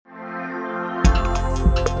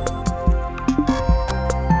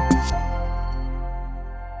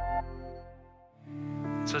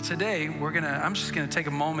today I'm just gonna take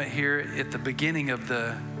a moment here at the beginning of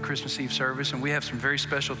the Christmas Eve service, and we have some very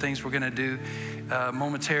special things we're gonna do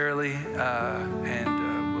momentarily,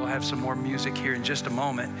 and we'll have some more music here in just a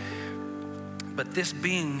moment. But this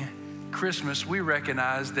being Christmas, we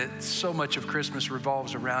recognize that so much of Christmas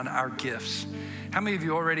revolves around our gifts. How many of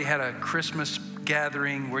you already had a Christmas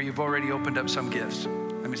gathering where you've already opened up some gifts?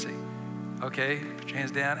 Let me see. Okay, put your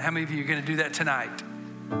hands down. How many of you are gonna do that tonight?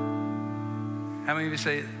 How many of you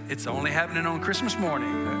say, it's only happening on Christmas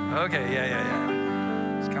morning? Okay,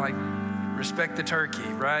 yeah. It's kind of like respect the turkey,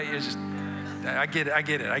 right? It's just, I get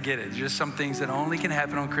it. Just some things that only can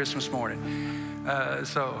happen on Christmas morning.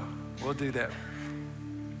 So we'll do that.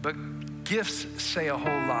 But gifts say a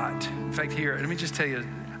whole lot. In fact, here, let me just tell you,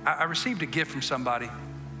 I received a gift from somebody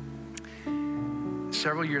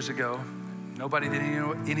several years ago. Nobody that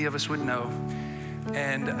any of us would know.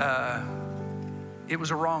 And it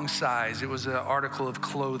was a wrong size. It was an article of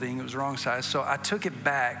clothing. It was the wrong size. So I took it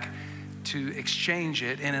back to exchange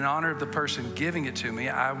it. And in honor of the person giving it to me,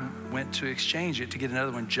 I went to exchange it to get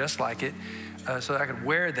another one just like it, so that I could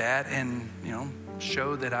wear that and,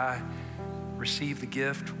 show that I received the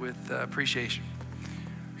gift with appreciation.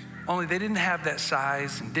 Only they didn't have that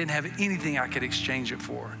size and didn't have anything I could exchange it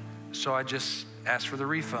for. So I just asked for the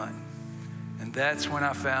refund. And that's when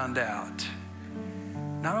I found out.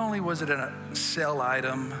 Not only was it a sell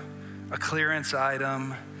item, a clearance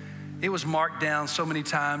item, it was marked down so many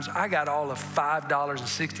times, I got all of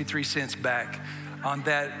 $5.63 back on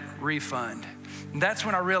that refund. And that's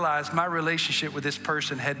when I realized my relationship with this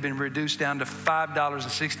person had been reduced down to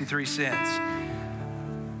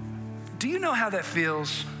 $5.63. Do you know how that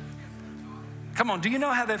feels? Come on, do you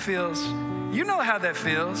know how that feels? You know how that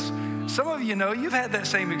feels. Some of you know, you've had that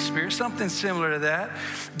same experience, something similar to that.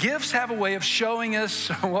 Gifts have a way of showing us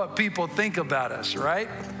what people think about us, right?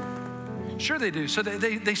 Sure they do. So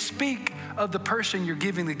they speak of the person you're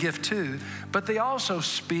giving the gift to, but they also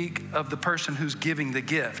speak of the person who's giving the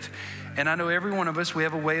gift. And I know every one of us, we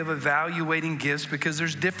have a way of evaluating gifts because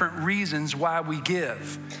there's different reasons why we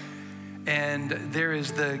give. And there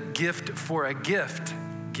is the gift for a gift,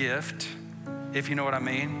 if you know what I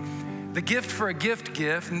mean. The gift for a gift,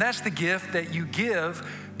 and that's the gift that you give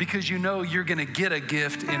because you know you're gonna get a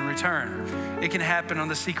gift in return. It can happen on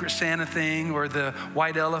the Secret Santa thing or the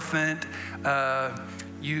white elephant.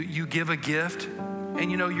 You give a gift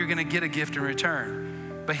and you know you're gonna get a gift in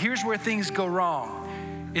return. But here's where things go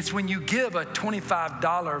wrong. It's when you give a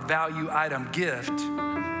 $25 value item gift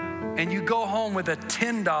and you go home with a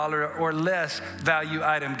 $10 or less value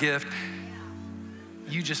item gift,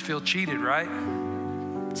 you just feel cheated, right?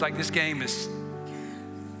 It's like this game it's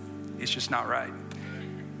just not right.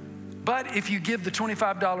 But if you give the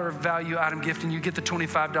 $25 value item gift and you get the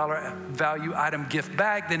 $25 value item gift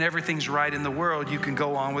back, then everything's right in the world. You can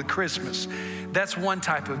go on with Christmas. That's one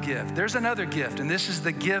type of gift. There's another gift, and this is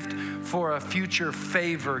the gift for a future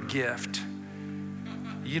favor gift.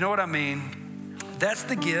 You know what I mean? That's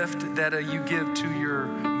the gift that you give to your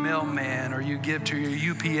mailman, or you give to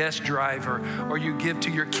your UPS driver, or you give to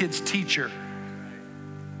your kid's teacher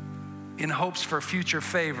in hopes for future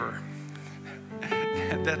favor,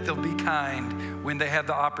 that they'll be kind when they have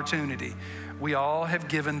the opportunity. We all have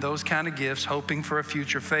given those kind of gifts hoping for a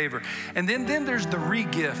future favor. And then there's the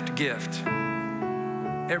re-gift gift.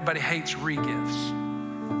 Everybody hates re-gifts.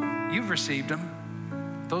 You've received them.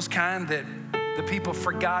 Those kind that the people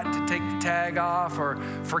forgot to take the tag off or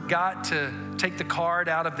forgot to take the card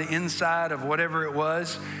out of the inside of whatever it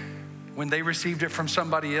was when they received it from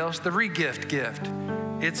somebody else. The re-gift gift.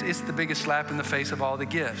 It's the biggest slap in the face of all the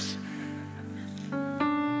gifts.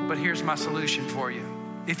 But here's my solution for you.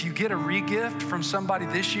 If you get a re-gift from somebody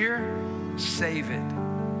this year, save it.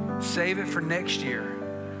 Save it for next year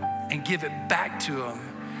and give it back to them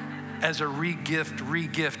as a re-gift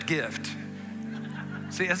gift.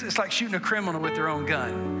 See, it's like shooting a criminal with their own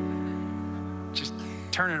gun. Just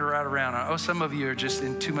turn it right around. Oh, some of you are just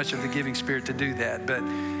in too much of the giving spirit to do that, but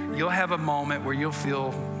you'll have a moment where you'll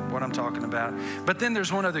feel what I'm talking about. But then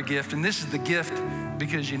there's one other gift, and this is the gift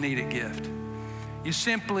because you need a gift. You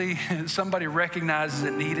simply, somebody recognizes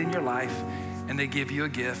a need in your life and they give you a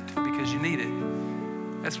gift because you need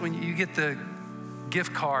it. That's when you get the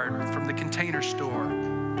gift card from the Container Store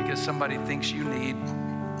because somebody thinks you need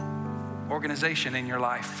organization in your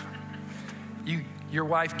life. Your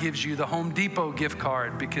wife gives you the Home Depot gift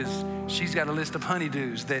card because she's got a list of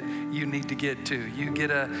honeydews that you need to get to. You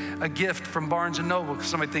get a gift from Barnes & Noble because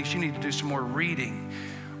somebody thinks you need to do some more reading.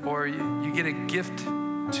 Or you get a gift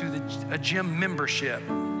to a gym membership.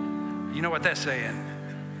 You know what that's saying?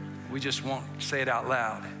 We just won't say it out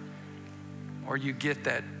loud. Or you get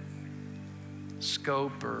that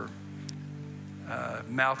scope or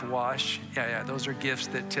mouthwash. Yeah, those are gifts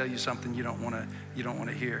that tell you something you don't want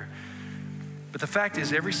to hear. But the fact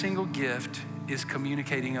is, every single gift is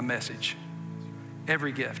communicating a message.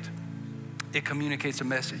 Every gift, it communicates a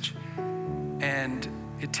message, and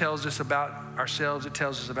it tells us about ourselves. It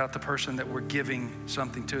tells us about the person that we're giving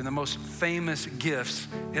something to. And the most famous gifts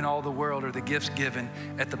in all the world are the gifts given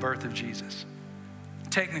at the birth of Jesus.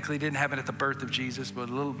 Technically, it didn't happen at the birth of Jesus, but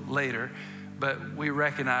a little later. But we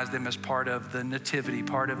recognize them as part of the nativity,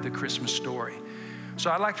 part of the Christmas story.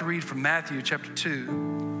 So I'd like to read from Matthew chapter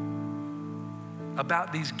 2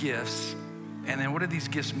 about these gifts, and then what do these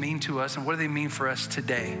gifts mean to us, and what do they mean for us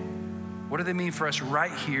today? What do they mean for us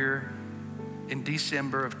right here in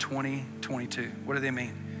December of 2022? What do they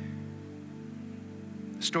mean?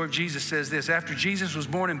 The story of Jesus says this: after Jesus was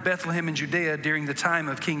born in Bethlehem in Judea during the time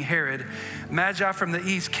of King Herod, Magi from the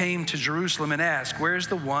east came to Jerusalem and asked, "Where's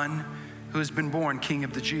the one who has been born King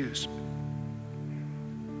of the Jews?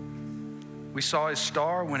 We saw his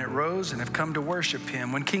star when it rose and have come to worship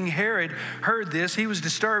him." When King Herod heard this, he was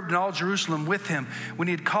disturbed, and all Jerusalem with him. When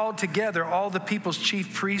he had called together all the people's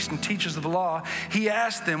chief priests and teachers of the law, he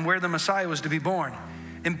asked them where the Messiah was to be born.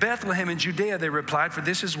 "In Bethlehem in Judea," they replied, "for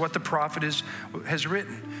this is what the prophet has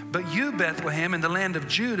written. But you, Bethlehem, in the land of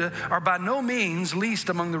Judah, are by no means least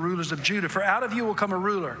among the rulers of Judah, for out of you will come a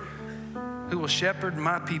ruler who will shepherd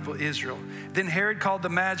my people Israel." Then Herod called the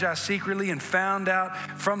Magi secretly and found out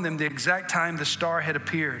from them the exact time the star had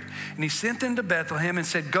appeared. And he sent them to Bethlehem and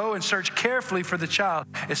said, "Go and search carefully for the child.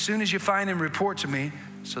 As soon as you find him, report to me,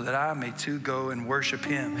 so that I may too go and worship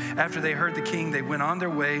him." After they heard the king, they went on their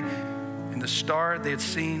way, and the star they had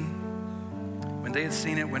seen, when they had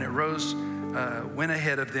seen it, when it rose, went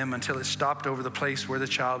ahead of them until it stopped over the place where the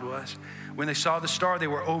child was. When they saw the star, they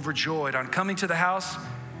were overjoyed. On coming to the house,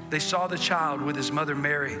 they saw the child with his mother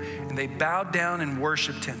Mary, and they bowed down and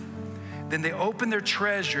worshiped him. Then they opened their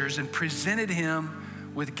treasures and presented him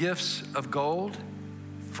with gifts of gold,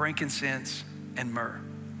 frankincense, and myrrh.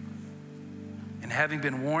 And having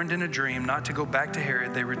been warned in a dream not to go back to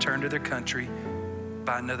Herod, they returned to their country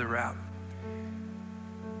by another route.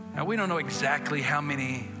 Now, we don't know exactly how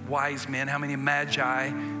many wise men, how many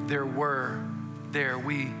magi there were there.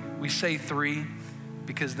 We say 3.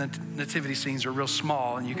 Because the nativity scenes are real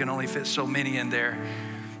small and you can only fit so many in there.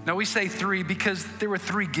 Now we say 3 because there were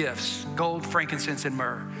 3 gifts: gold, frankincense, and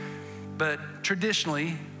myrrh. But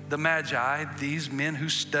traditionally, the Magi, these men who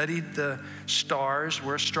studied the stars,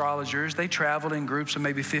 were astrologers. They traveled in groups of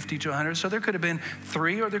maybe 50 to 100. So there could have been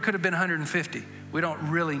 3 or there could have been 150. We don't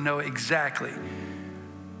really know exactly.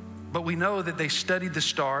 But we know that they studied the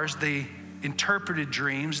stars. They interpreted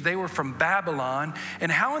dreams. They were from Babylon.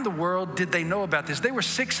 And how in the world did they know about this? They were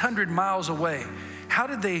 600 miles away. How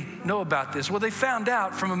did they know about this? Well, they found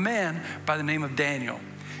out from a man by the name of Daniel.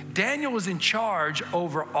 Daniel was in charge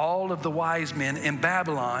over all of the wise men in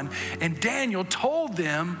Babylon, and Daniel told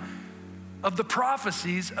them of the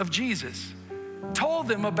prophecies of Jesus, told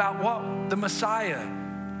them about what the Messiah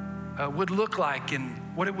would look like and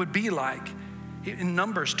what it would be like. In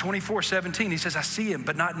Numbers 24:17, he says, "I see him,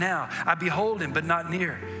 but not now. I behold him, but not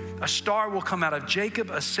near. A star will come out of Jacob,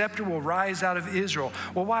 a scepter will rise out of Israel."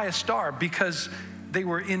 Well, why a star? Because they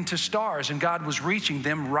were into stars and God was reaching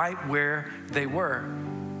them right where they were.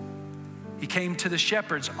 He came to the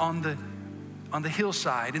shepherds on the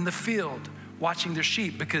hillside, in the field, watching their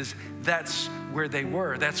sheep, because that's where they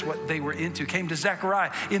were. That's what they were into. Came to Zechariah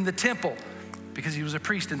in the temple, because he was a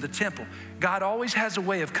priest in the temple. God always has a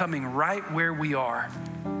way of coming right where we are.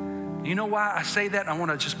 You know why I say that? I want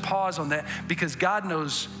to just pause on that, because God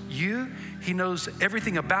knows you. He knows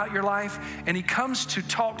everything about your life, and he comes to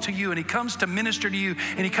talk to you, and he comes to minister to you,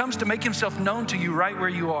 and he comes to make himself known to you right where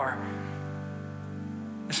you are.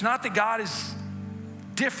 It's not that God is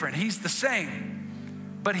different. He's the same,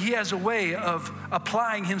 but he has a way of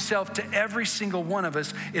applying himself to every single one of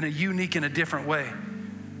us in a unique and a different way.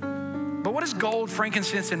 But what does gold,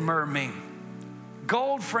 frankincense, and myrrh mean?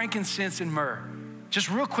 Gold, frankincense, and myrrh. Just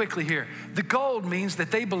real quickly here. The gold means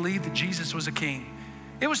that they believed that Jesus was a king.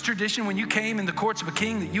 It was tradition when you came in the courts of a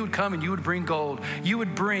king that you would come and you would bring gold. You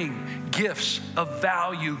would bring gifts of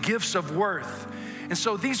value, gifts of worth. And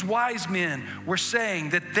so these wise men were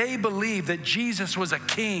saying that they believed that Jesus was a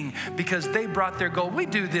king because they brought their gold. We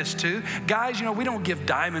do this too. Guys, we don't give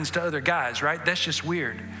diamonds to other guys, right? That's just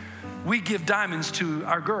weird. We give diamonds to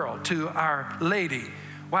our girl, to our lady.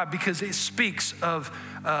 Why? Because it speaks of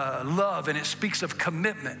love and it speaks of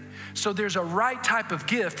commitment. So there's a right type of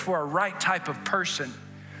gift for a right type of person.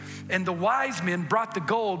 And the wise men brought the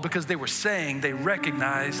gold because they were saying they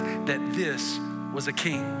recognized that this was a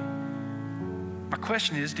king. My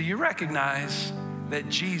question is, do you recognize that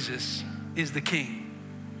Jesus is the King?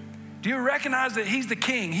 Do you recognize that he's the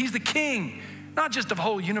King? He's the King, not just of the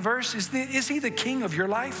whole universe. Is he the King of your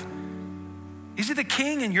life? Is he the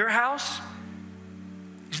King in your house?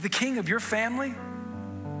 Is he the King of your family?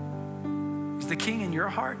 Is the King in your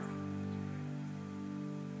heart?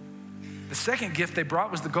 The second gift they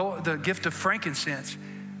brought was the gift of frankincense,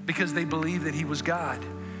 because they believed that he was God.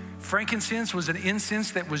 Frankincense was an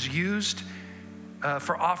incense that was used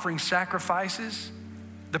for offering sacrifices.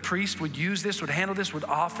 The priest would use this, would handle this, would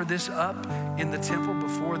offer this up in the temple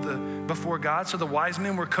before God. So the wise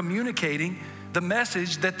men were communicating the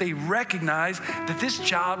message that they recognized that this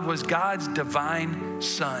child was God's divine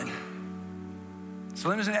son. So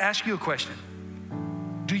let me ask you a question.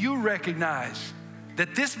 Do you recognize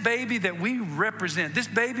that this baby that we represent, this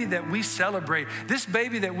baby that we celebrate, this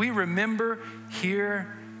baby that we remember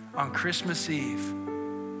here on Christmas Eve,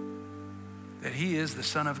 that he is the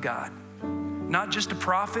Son of God? Not just a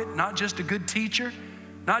prophet, not just a good teacher,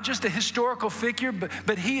 not just a historical figure,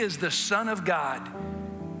 but he is the Son of God.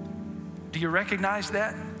 Do you recognize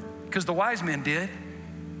that? Because the wise men did.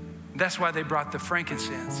 That's why they brought the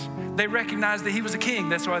frankincense. They recognized that he was a king.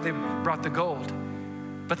 That's why they brought the gold.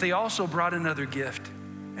 But they also brought another gift.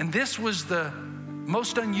 And this was the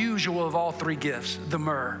most unusual of all three gifts, the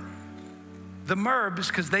myrrh. The myrrh is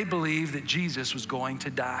because they believed that Jesus was going to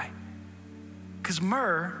die. Because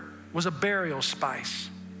myrrh was a burial spice.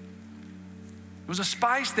 It was a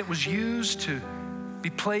spice that was used to be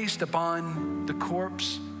placed upon the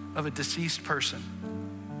corpse of a deceased person.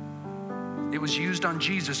 It was used on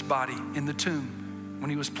Jesus' body in the tomb when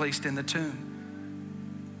he was placed in the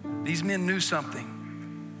tomb. These men knew something,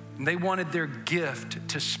 and they wanted their gift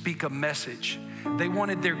to speak a message. They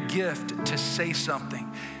wanted their gift to say something.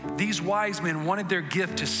 These wise men wanted their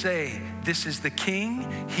gift to say, this is the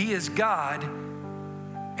King, he is God,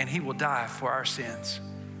 and he will die for our sins.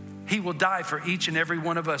 He will die for each and every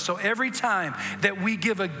one of us. So every time that we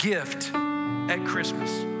give a gift at Christmas,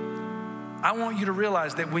 I want you to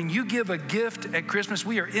realize that when you give a gift at Christmas,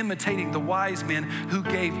 we are imitating the wise men who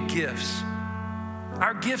gave gifts.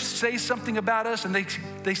 Our gifts say something about us, and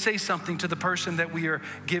they say something to the person that we are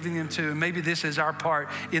giving them to. And maybe this is our part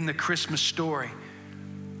in the Christmas story,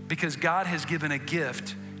 because God has given a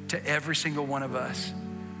gift to every single one of us.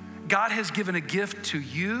 God has given a gift to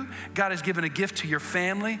you. God has given a gift to your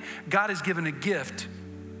family. God has given a gift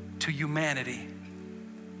to humanity.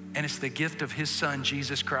 And it's the gift of his son,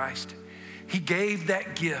 Jesus Christ. He gave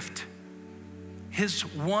that gift, his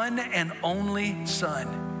one and only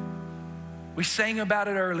son. We sang about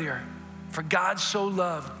it earlier. For God so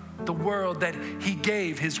loved the world that he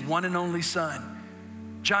gave his one and only son.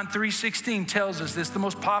 John 3:16 tells us this, the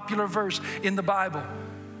most popular verse in the Bible,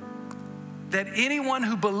 that anyone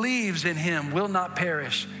who believes in him will not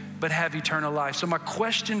perish, but have eternal life. So my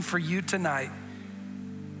question for you tonight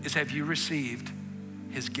is, have you received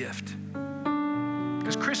his gift?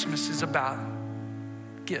 Because Christmas is about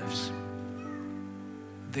gifts.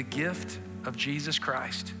 The gift of Jesus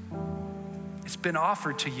Christ. It's been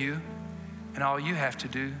offered to you, and all you have to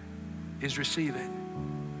do is receive it.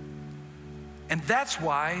 And that's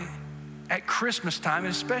why at Christmas time,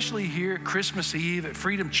 and especially here at Christmas Eve at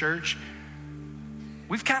Freedom Church,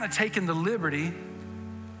 we've kind of taken the liberty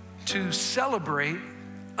to celebrate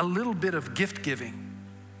a little bit of gift giving.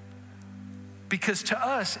 Because to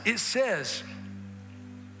us, it says,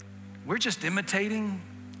 we're just imitating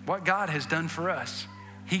what God has done for us.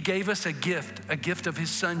 He gave us a gift of his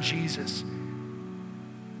son, Jesus.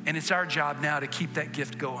 And it's our job now to keep that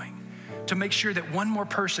gift going, to make sure that one more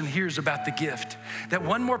person hears about the gift, that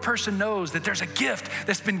one more person knows that there's a gift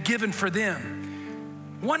that's been given for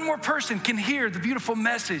them. One more person can hear the beautiful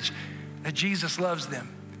message that Jesus loves them,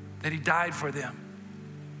 that he died for them.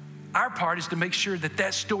 Our part is to make sure that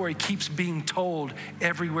that story keeps being told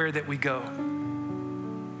everywhere that we go.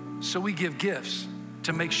 So we give gifts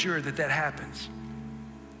to make sure that that happens.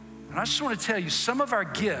 And I just want to tell you, some of our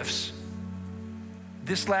gifts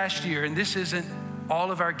this last year, and this isn't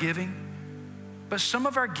all of our giving, but some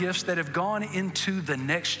of our gifts that have gone into the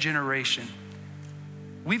next generation.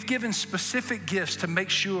 We've given specific gifts to make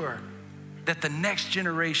sure that the next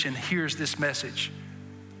generation hears this message.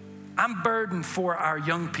 I'm burdened for our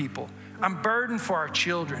young people. I'm burdened for our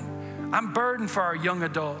children. I'm burdened for our young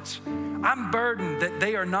adults. I'm burdened that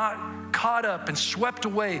they are not caught up and swept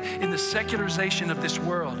away in the secularization of this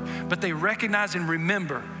world, but they recognize and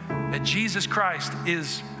remember that Jesus Christ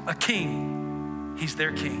is a king. He's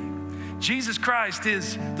their king. Jesus Christ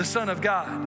is the Son of God.